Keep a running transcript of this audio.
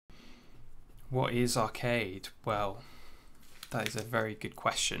What is Arcade? Well, that is a very good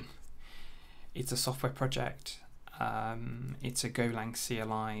question. It's a software project. It's a Golang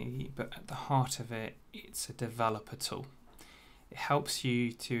CLI, but at the heart of it, it's a developer tool. It helps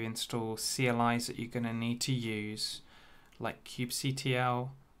you to install CLIs that you're going to need to use, like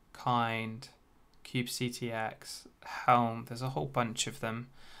kubectl, kind, kubectx, Helm. There's a whole bunch of them.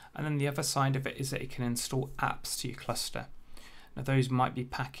 And then the other side of it is that it can install apps to your cluster. Now those might be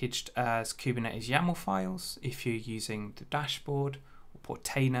packaged as Kubernetes YAML files if you're using the dashboard or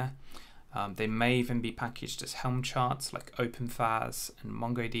Portainer. They may even be packaged as Helm charts like OpenFaz and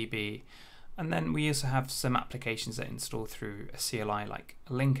MongoDB. And then we also have some applications that install through a CLI like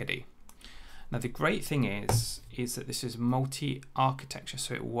Linkerd. Now the great thing is that this is multi-architecture,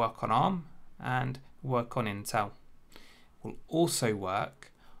 so it will work on ARM and work on Intel. It will also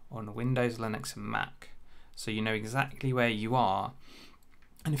work on Windows, Linux and Mac. So you know exactly where you are,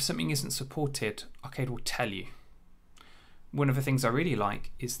 and if something isn't supported, Arcade will tell you. One of the things I really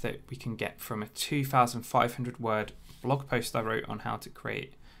like is that we can get from a 2,500 word blog post I wrote on how to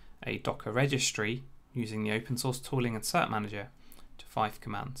create a Docker registry using the open source tooling and cert manager to 5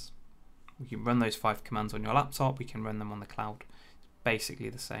 commands. We can run those 5 commands on your laptop, we can run them on the cloud. It's basically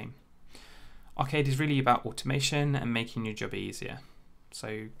the same. Arcade is really about automation and making your job easier.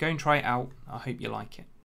 So go and try it out. I hope you like it.